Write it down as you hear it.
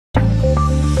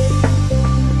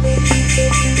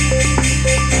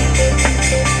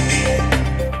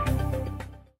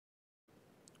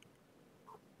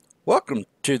Welcome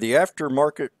to the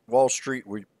Aftermarket Wall Street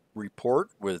Report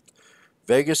with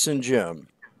Vegas and Jim.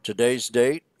 Today's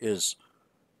date is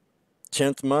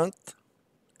 10th month,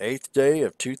 8th day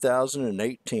of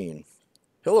 2018.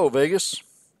 Hello, Vegas.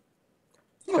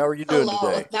 How are you doing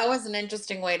Hello. today? That was an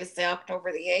interesting way to say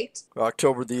October the 8th.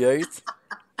 October the 8th?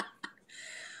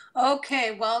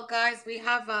 Okay, well, guys, we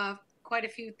have quite a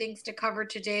few things to cover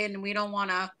today, and we don't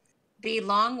want to be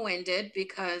long-winded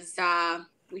because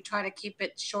we try to keep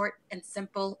it short and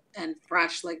simple and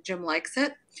fresh, like Jim likes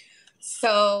it.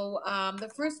 So, the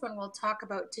first one we'll talk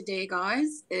about today,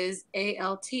 guys, is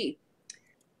ALT.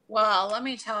 Well, let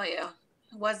me tell you,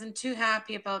 I wasn't too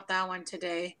happy about that one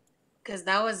today because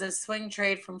that was a swing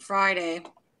trade from Friday,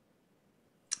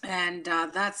 and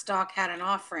that stock had an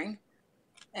offering.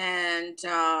 And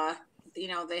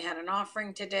they had an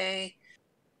offering today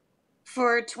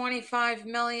for 25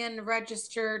 million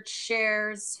registered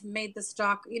shares, made the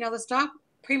stock, the stock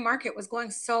pre-market was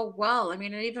going so well. I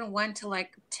mean, it even went to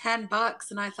like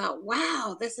 $10, and I thought,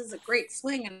 wow, this is a great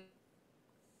swing. And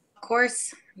of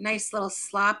course, nice little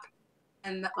slap,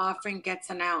 and the offering gets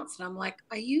announced, and I'm like,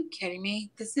 are you kidding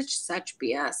me? This is such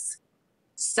BS.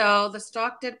 So the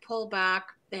stock did pull back.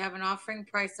 They have an offering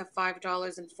price of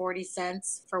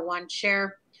 $5.40 for one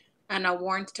share and a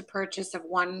warrant to purchase of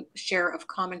one share of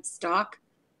common stock.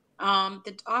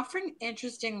 The offering,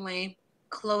 interestingly,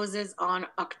 closes on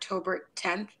October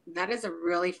 10th. That is a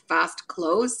really fast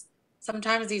close.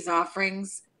 Sometimes these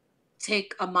offerings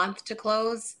take a month to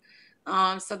close.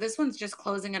 So this one's just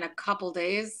closing in a couple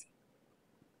days.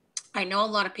 I know a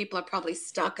lot of people are probably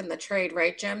stuck in the trade,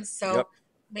 right, Jim? Yep. So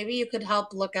maybe you could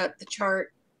help look at the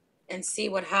chart and see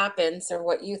what happens or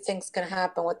what you think's going to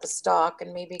happen with the stock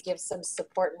and maybe give some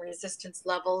support and resistance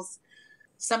levels.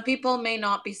 Some people may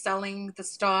not be selling the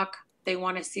stock. They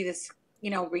want to see this,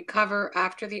 recover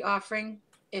after the offering,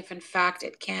 if in fact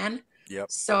it can. Yep.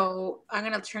 So I'm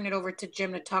going to turn it over to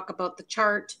Jim to talk about the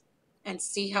chart and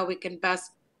see how we can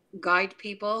best guide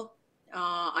people.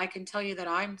 I can tell you that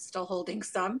I'm still holding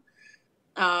some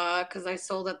because I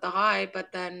sold at the high,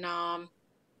 but then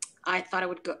I thought it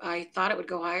would go. I thought it would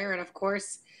go higher, and of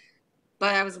course,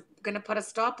 but I was going to put a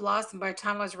stop loss, and by the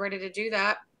time I was ready to do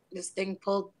that, this thing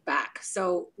pulled back.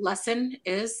 So lesson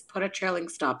is put a trailing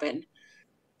stop in.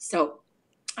 So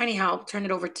anyhow, I'll turn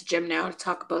it over to Jim now to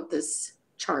talk about this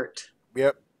chart.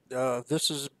 Yep. This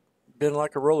has been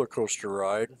like a roller coaster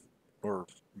ride, or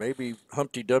maybe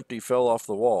Humpty Dumpty fell off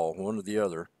the wall, one or the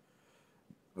other.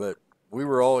 But we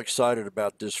were all excited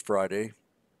about this Friday.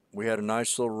 We had a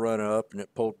nice little run up, and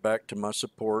it pulled back to my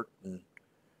support, and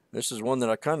this is one that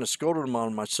I kind of scolded him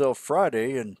on myself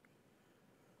Friday, and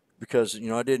because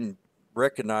I didn't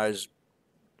recognize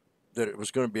that it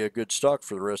was going to be a good stock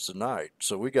for the rest of the night.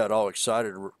 So we got all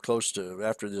excited close to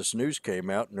after this news came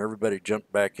out, and everybody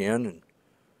jumped back in,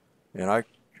 and I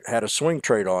had a swing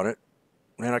trade on it.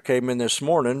 And I came in this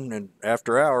morning and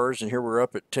after hours, and here we're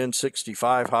up at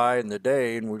 1065 high in the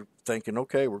day, and we're thinking,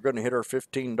 okay, we're going to hit our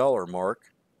 $15 mark.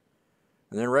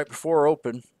 And then right before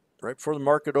the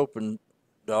market opened,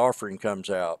 the offering comes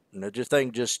out, and the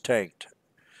thing just tanked.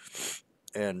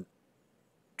 And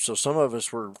so some of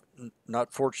us were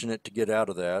not fortunate to get out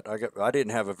of that. I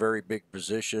didn't have a very big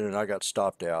position, and I got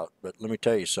stopped out. But let me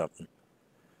tell you something.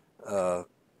 Uh,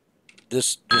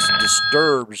 this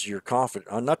disturbs your confidence,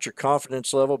 not your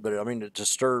confidence level, but I mean it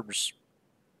disturbs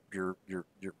your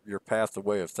path, the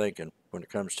way of thinking when it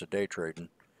comes to day trading.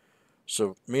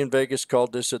 So me and Vegas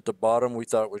called this at the bottom. We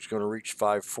thought it was going to reach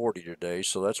 540 today,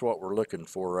 so that's what we're looking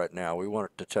for right now. We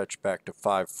want it to touch back to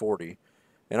 540,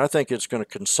 and I think it's going to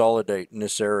consolidate in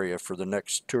this area for the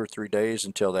next 2 or 3 days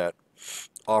until that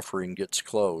offering gets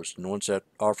closed. And once that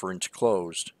offering's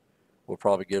closed, we'll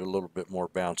probably get a little bit more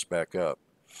bounce back up.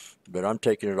 But I'm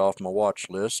taking it off my watch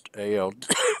list,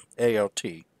 ALT.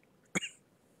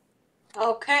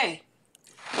 Okay.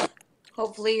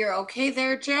 Hopefully you're okay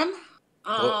there, Jim. A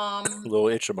Um, little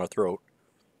itch in my throat.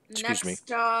 Excuse me.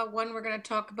 Next one we're going to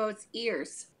talk about is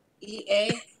ears.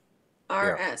 Yeah.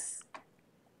 EARS.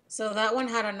 So that one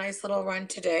had a nice little run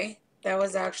today. That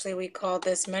was actually, we called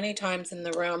this many times in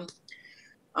the room.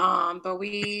 But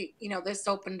this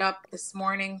opened up this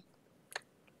morning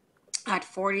at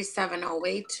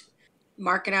 47.08,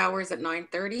 market hours at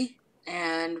 9:30,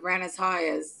 and ran as high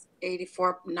as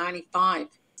 84.95.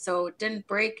 So it didn't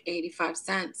break 85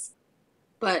 cents,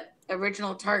 but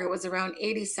original target was around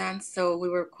 80 cents. So we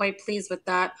were quite pleased with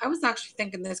that. I was actually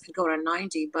thinking this could go to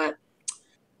 90, but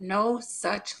no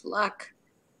such luck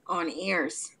on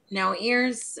ears. Now,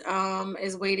 ears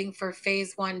is waiting for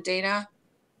phase one data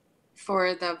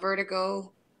for the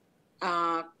vertigo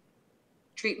uh,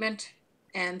 treatment.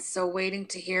 And so waiting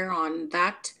to hear on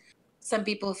that. Some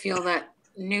people feel that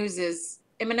news is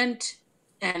imminent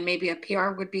and maybe a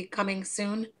PR would be coming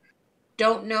soon.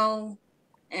 Don't know.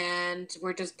 And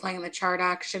we're just playing the chart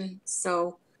action.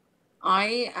 So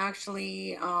I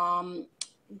actually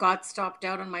got stopped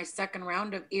out on my second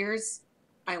round of ears.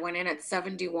 I went in at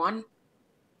 71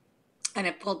 and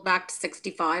it pulled back to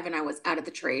 65 and I was out of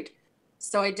the trade.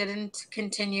 So I didn't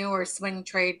continue or swing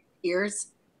trade ears.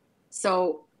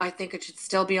 So I think it should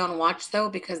still be on watch though,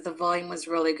 because the volume was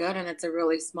really good and it's a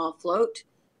really small float.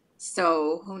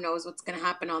 So who knows what's going to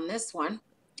happen on this one.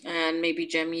 And maybe,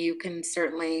 Jim, you can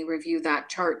certainly review that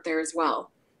chart there as well.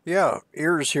 Yeah,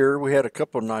 ears here. We had a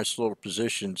couple nice little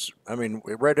positions. I mean,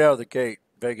 right out of the gate,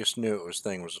 Vegas knew this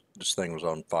thing was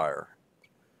on fire,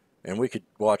 and we could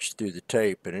watch through the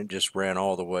tape, and it just ran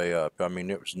all the way up. I mean,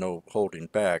 it was no holding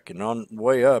back. And on the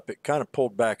way up, it kind of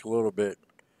pulled back a little bit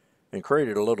and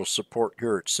created a little support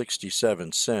here at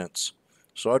 67 cents.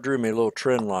 So I drew me a little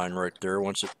trend line right there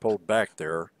once it pulled back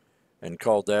there, and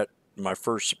called that my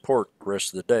first support the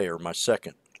rest of the day, or my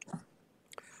second.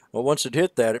 Well, once it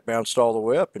hit that, it bounced all the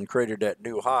way up and created that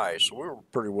new high. So we were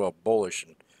pretty well bullish.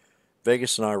 And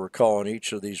Vegas and I were calling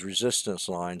each of these resistance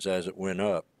lines as it went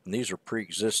up. And these are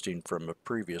pre-existing from a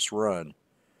previous run.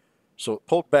 So it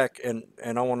pulled back, and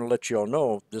I want to let you all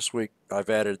know this week I've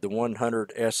added the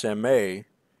 100 SMA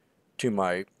to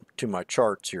my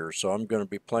charts here. So I'm going to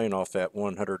be playing off that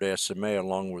 100 SMA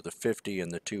along with the 50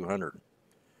 and the 200.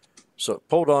 So it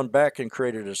pulled on back and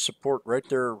created a support right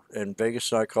there, and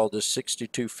Vegas and I called this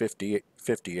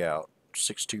 6250 out,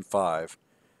 625.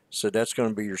 So that's going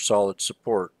to be your solid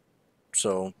support.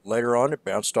 So later on, it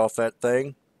bounced off that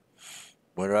thing,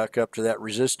 went back up to that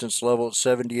resistance level at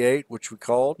 78, which we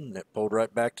called, and it pulled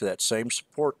right back to that same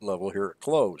support level here at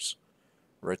close,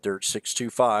 right there at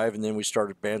 625, and then we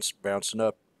started bouncing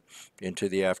up into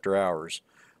the after hours.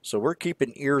 So we're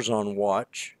keeping ears on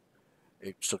watch.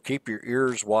 So keep your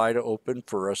ears wide open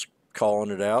for us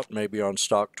calling it out. Maybe on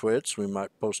Stock Twits, we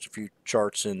might post a few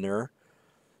charts in there.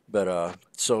 But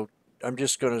so I'm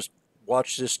just going to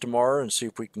watch this tomorrow and see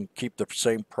if we can keep the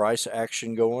same price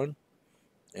action going.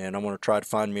 And I'm going to try to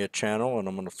find me a channel, and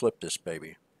I'm going to flip this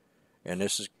baby. And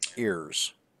this is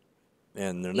ears.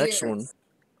 And Ears.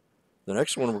 the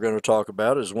next one we're going to talk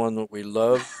about is one that we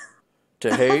love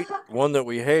to hate, one that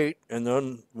we hate, and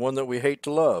then one that we hate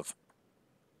to love,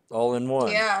 all in one.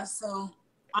 Yeah, so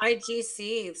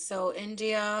IGC, so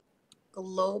India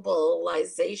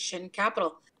Globalization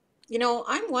Capital.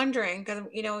 I'm wondering because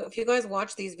if you guys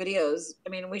watch these videos, I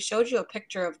mean, we showed you a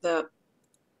picture of the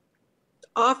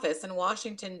office in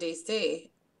Washington,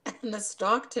 D.C., and the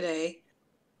stock today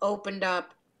opened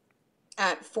up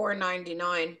at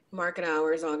 4.99 market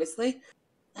hours, obviously,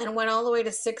 and went all the way to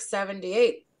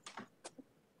 6.78.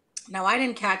 Now, I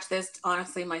didn't catch this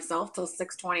honestly myself till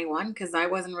 6.21 because I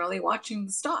wasn't really watching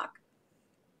the stock.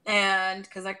 And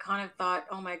because I kind of thought,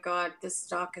 oh my God, this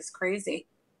stock is crazy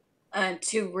and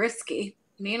too risky.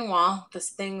 Meanwhile, this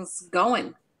thing's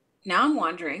going. Now I'm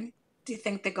wondering, do you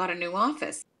think they got a new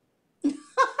office?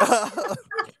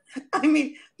 I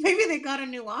mean, maybe they got a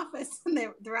new office and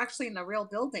they're actually in a real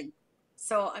building.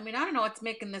 So, I mean, I don't know what's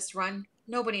making this run.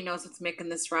 Nobody knows what's making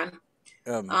this run.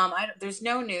 um, There's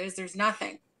no news. There's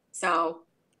nothing. So,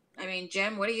 I mean,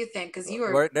 Jim, what do you think? Because you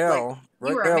were right like, now, you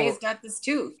right were now, amazed at this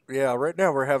too. yeah, right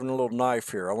now we're having a little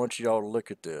knife here. I want you all to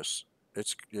look at this.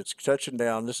 It's touching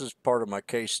down. This is part of my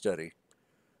case study.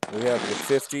 We have the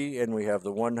 50 and we have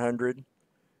the 100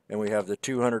 and we have the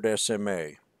 200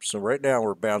 SMA. So right now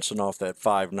we're bouncing off that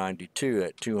 592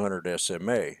 at 200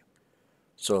 SMA.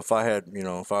 So if I had,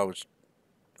 if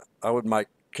I would might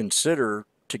consider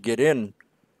to get in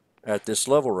at this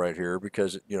level right here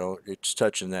because it's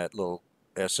touching that little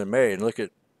SMA. And look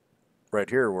at right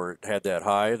here where it had that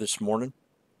high this morning.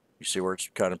 You see where it's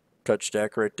kind of touched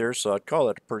deck right there. So I'd call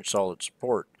that a pretty solid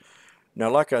support.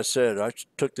 Now, like I said, I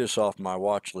took this off my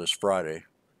watch list Friday.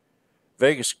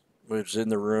 Vegas was in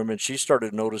the room and she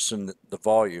started noticing the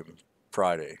volume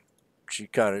Friday. She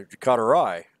kind of caught her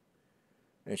eye.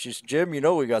 And she said, Jim,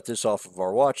 we got this off of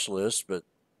our watch list, but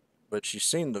she's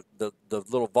seen the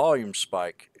little volume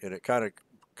spike, and it kind of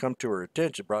come to her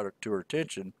attention, brought it to her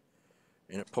attention,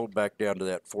 and it pulled back down to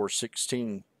that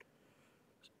 416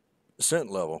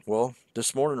 cent level. Well,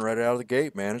 this morning right out of the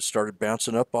gate, man, it started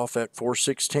bouncing up off that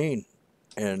 416,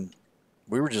 and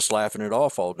we were just laughing it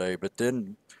off all day. But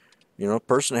then, a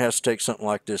person has to take something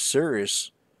like this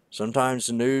serious. Sometimes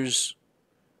the news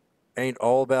ain't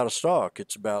all about a stock.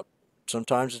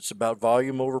 Sometimes it's about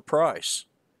volume over price,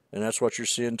 and that's what you're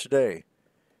seeing today.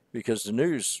 Because the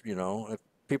news, if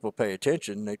people pay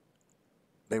attention,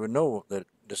 they would know that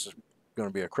this is going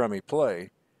to be a crummy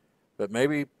play. But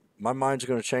maybe my mind's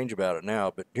going to change about it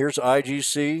now. But here's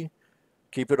IGC.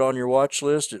 Keep it on your watch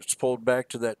list. It's pulled back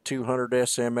to that 200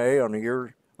 SMA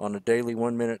on a daily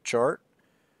 1 minute chart.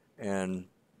 And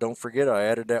don't forget, I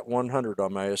added that 100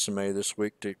 on my SMA this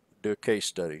week to do a case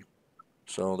study.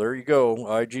 So there you go,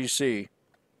 IGC.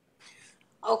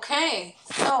 Okay,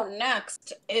 so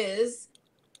next is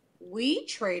we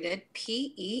traded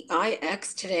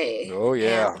PEIX today. Oh And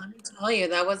yeah, let me tell you,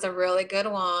 that was a really good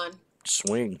one.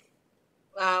 swing.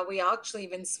 We actually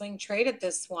even swing traded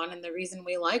this one, and the reason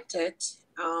we liked it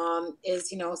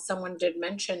is, someone did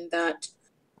mention that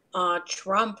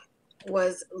Trump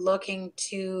was looking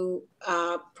to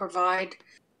provide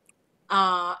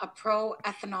a pro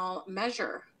ethanol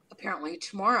measure apparently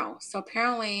tomorrow. So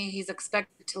apparently he's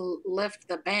expected to lift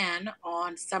the ban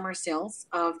on summer sales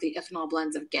of the ethanol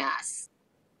blends of gas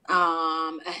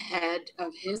ahead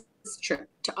of his trip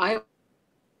to Iowa.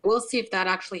 We'll see if that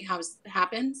actually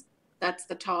happens. That's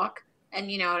the talk.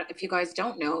 And if you guys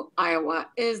don't know, Iowa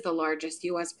is the largest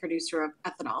U.S. producer of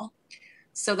ethanol.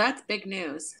 So that's big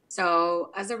news.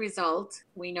 So as a result,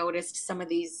 we noticed some of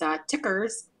these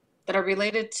tickers that are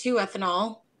related to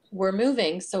ethanol were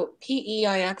moving. So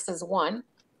PEIX is one.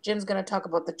 Jim's going to talk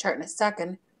about the chart in a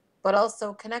second. But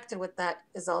also connected with that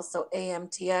is also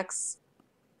AMTX,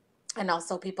 and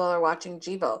also people are watching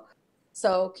GIVO.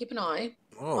 So keep an eye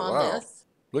Oh on wow, this.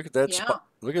 look at that Yeah.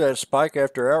 look at that spike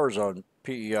after hours on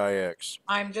PEIX.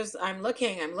 I'm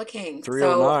looking. So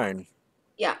 309.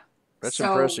 yeah. That's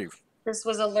So impressive. this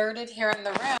was alerted here in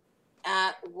the room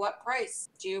at what price?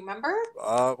 Do you remember?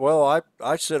 Well,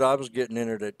 I said I was getting in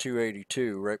it at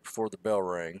 282 right before the bell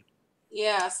rang.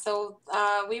 Yeah, so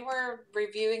we were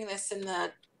reviewing this in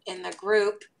the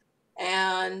group,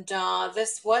 and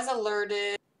this was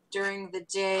alerted during the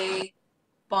day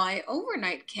by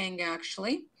Overnight King.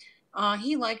 Actually,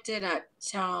 he liked it at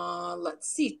let's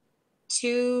see,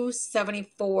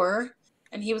 274,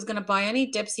 and he was going to buy any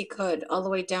dips he could all the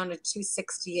way down to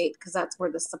 268 because that's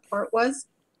where the support was,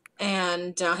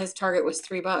 and his target was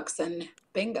 $3, and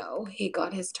bingo, he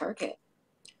got his target.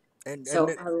 And So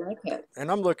and I like it.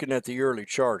 and I'm looking at the yearly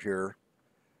chart here,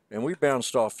 and we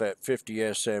bounced off at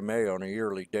 50 SMA on a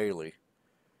yearly daily,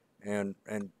 and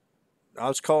I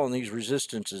was calling these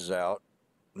resistances out.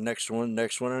 Next one,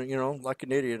 and like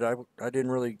an idiot, I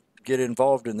didn't really get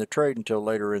involved in the trade until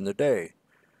later in the day.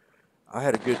 I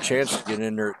had a good chance to get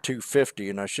in there at 250,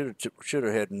 and I should have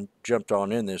had and jumped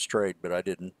on in this trade, but I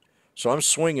didn't. So I'm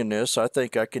swinging this. I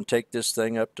think I can take this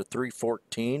thing up to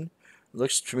 314.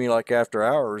 Looks to me like after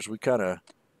hours we kind of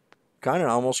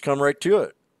almost come right to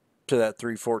it, to that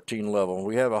 314 level.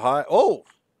 We have a high. Oh,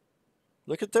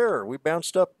 look at there. We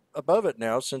bounced up above it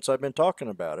now since I've been talking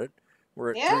about it.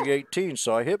 We're at Yeah. 318,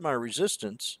 so I hit my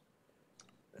resistance.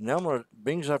 And now I'm gonna,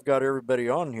 being I've got everybody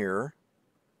on here,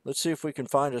 let's see if we can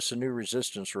find us a new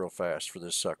resistance real fast for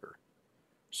this sucker.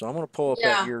 So I'm going to pull up that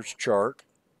Yeah, year's chart,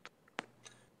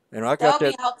 and I got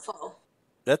that'll be helpful.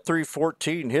 that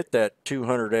 314 hit that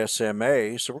 200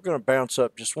 SMA. So we're going to bounce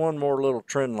up just one more little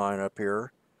trend line up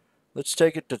here. Let's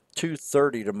take it to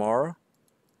 230 tomorrow.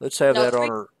 Let's have No, that on three.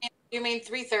 our, You mean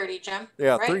 330, Jim?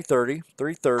 yeah, Right? 330,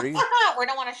 330. We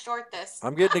don't want to short this.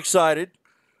 I'm getting excited.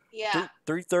 Yeah.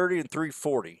 330 and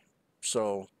 340.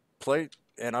 So play,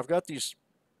 and I've got these.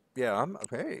 Yeah,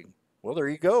 hey, well there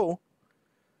you go.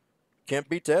 Can't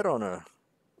beat that on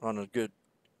a good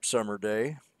summer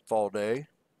day, fall day.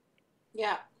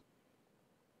 Yeah.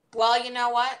 Well, you know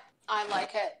what? I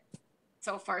like it.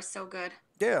 So far, so good.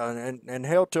 Yeah, and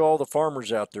hail to all the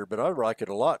farmers out there, but I like it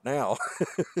a lot now.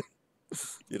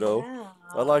 you know, Yeah.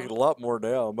 I like it a lot more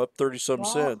now. I'm up 30 some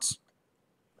Well, cents.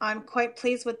 I'm quite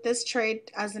pleased with this trade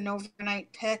as an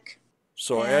overnight pick,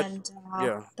 So and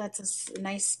yeah, that's a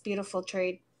nice, beautiful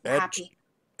trade. add Happy.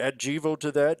 add Gevo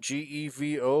to that,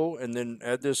 GEVO, and then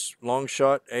add this long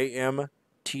shot AMTX,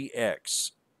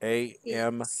 Yes.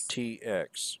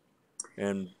 AMTX,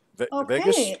 and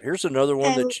Vegas. Okay. Here's another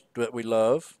one And that we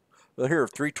love. Well, here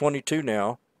 322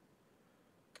 now.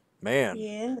 Man,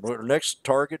 yeah. our next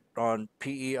target on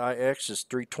PEIX is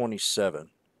 327.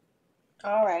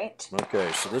 All right.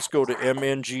 Okay, so let's go to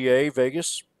MNGA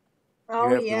Vegas. You Oh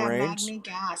have the yeah, reins. Magni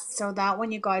Gas. So that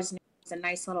one you guys know was a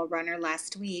nice little runner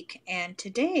last week, and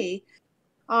today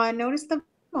I noticed them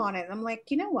on it. I'm like,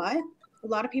 you know what? A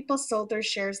lot of people sold their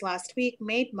shares last week,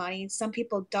 made money. Some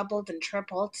people doubled and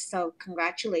tripled, so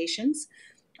congratulations.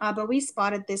 But we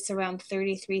spotted this around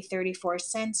 33, 34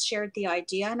 cents, shared the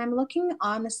idea, and I'm looking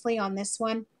honestly on this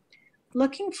one,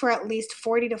 looking for at least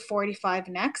 40 to 45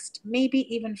 next, maybe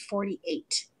even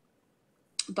 48.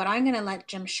 But I'm going to let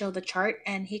Jim show the chart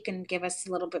and he can give us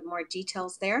a little bit more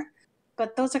details there.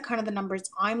 But those are kind of the numbers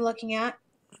I'm looking at.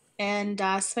 and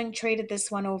swing traded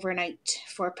this one overnight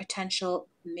for a potential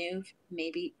move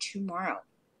maybe tomorrow.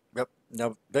 Yep.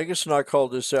 Now Vegas and I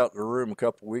called this out in the room a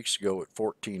couple weeks ago at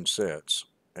 14 cents,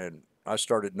 and I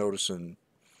started noticing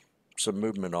some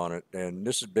movement on it. And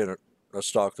this has been a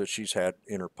stock that she's had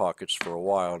in her pockets for a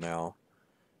while now,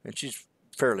 and she's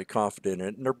fairly confident in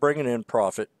it. And they're bringing in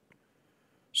profit.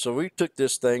 So we took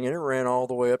this thing and it ran all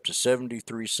the way up to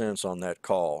 73 cents on that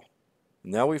call.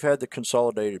 Now we've had the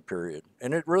consolidated period,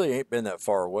 and it really ain't been that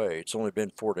far away. It's only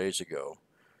been 4 days ago.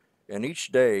 And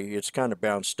each day it's kind of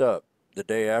bounced up. The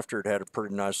day after it had a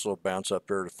pretty nice little bounce up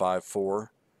there to 5.4,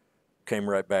 came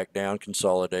right back down,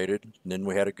 consolidated. And then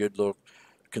we had a good little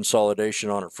consolidation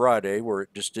on it Friday where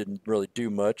it just didn't really do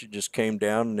much. It just came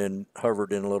down and then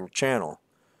hovered in a little channel.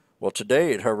 Well,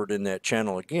 today it hovered in that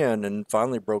channel again and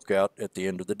finally broke out at the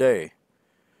end of the day.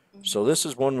 So this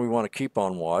is one we want to keep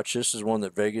on watch. This is one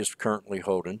that Vegas is currently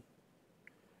holding.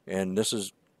 And this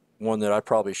is one that I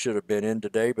probably should have been in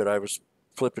today, but I was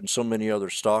flipping so many other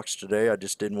stocks today, I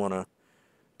just didn't want to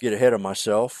get ahead of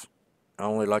myself. I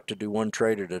only like to do one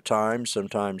trade at a time,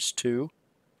 sometimes two.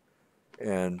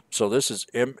 And so this is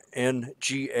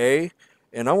MNGA.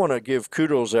 And I want to give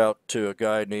kudos out to a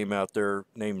guy named out there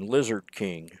named Lizard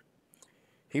King.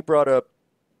 He brought up,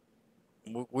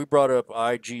 we brought up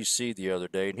IGC the other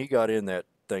day, and he got in that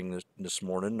thing this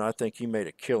morning, and I think he made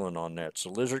a killing on that. So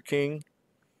Lizard King,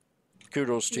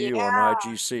 kudos to you on Yeah,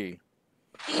 IGC.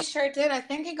 he sure did. I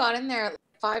think he got in there at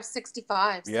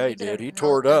 565, so Yeah, he he did did. a He real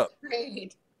tore it good up,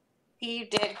 trade. He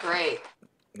did great.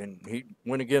 and he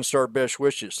went against our best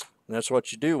wishes. And that's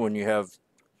what you do when you have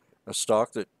a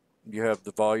stock that you have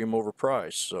the volume over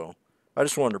price. So I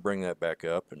just wanted to bring that back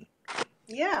up. And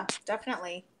Yeah,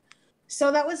 definitely.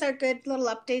 So that was our good little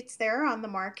updates there on the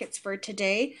markets for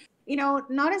today.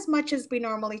 Not as much as we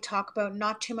normally talk about,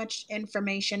 not too much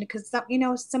information because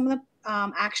some of the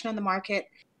action on the market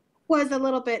was a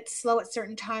little bit slow at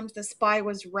certain times. The SPY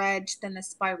was red, then the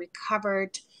SPY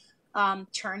recovered,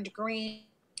 turned green.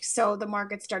 So the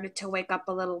market started to wake up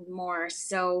a little more.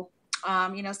 So,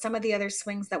 some of the other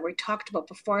swings that we talked about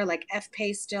before, like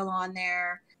FPay still on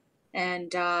there,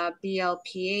 and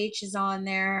BLPH is on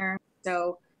there.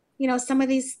 So, some of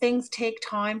these things take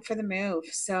time for the move.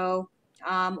 So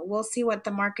we'll see what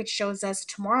the market shows us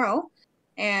tomorrow.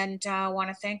 And I want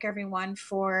to thank everyone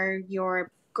for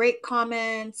your great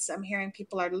comments. I'm hearing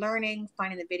people are learning,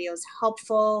 finding the videos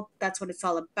helpful. That's what it's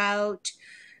all about.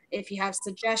 If you have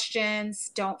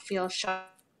suggestions, don't feel shy.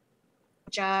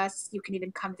 Just you can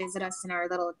even come visit us in our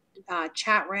little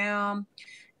chat room.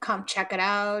 Come check it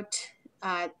out.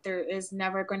 There is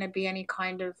never going to be any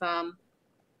kind of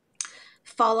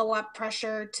follow up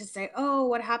pressure to say, oh,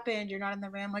 what happened? You're not in the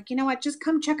room. Like, you know what? Just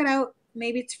come check it out.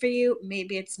 Maybe it's for you.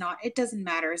 Maybe it's not. It doesn't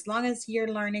matter. As long as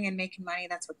you're learning and making money,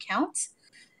 that's what counts.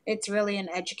 It's really an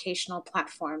educational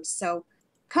platform. So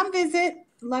come visit.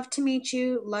 Love to meet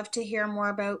you. Love to hear more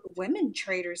about women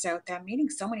traders out there. I'm meeting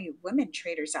so many women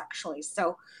traders actually.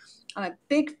 So I'm a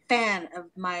big fan of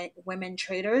my women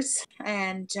traders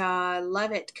and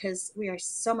love it because we are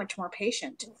so much more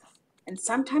patient and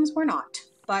sometimes we're not.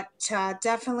 But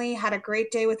definitely had a great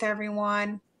day with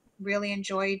everyone. Really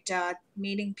enjoyed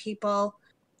meeting people.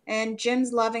 And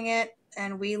Jim's loving it,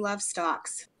 and we love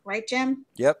stocks. Right, Jim?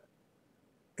 yep.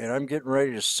 And I'm getting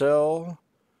ready to sell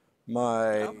Oh,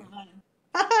 my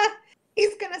God.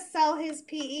 He's going to sell his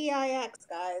PEIX,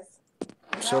 guys. Is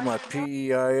that sell what my you're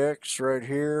doing? PEIX right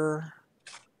here.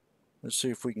 Let's see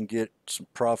if we can get some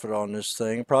profit on this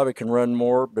thing. Probably can run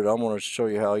more, but I want to show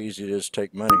you how easy it is to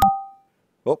take money.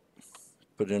 Oh,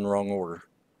 put it in the wrong order.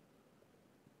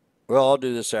 Well, I'll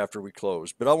do this after we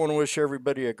close. But I want to wish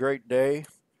everybody a great day,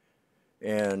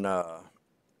 and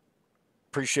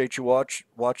appreciate you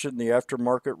watching the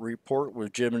aftermarket report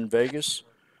with Jim in Vegas,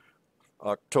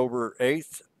 October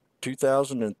 8th,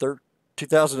 2013.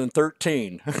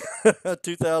 2013.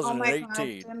 Oh my God,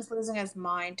 2018. Jim's losing his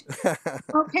mind.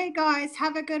 Okay, guys,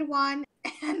 have a good one,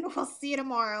 and we'll see you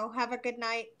tomorrow. Have a good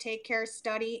night. Take care,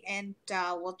 study, and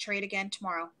we'll trade again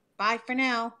tomorrow. Bye for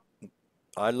now.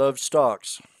 I love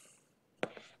stocks.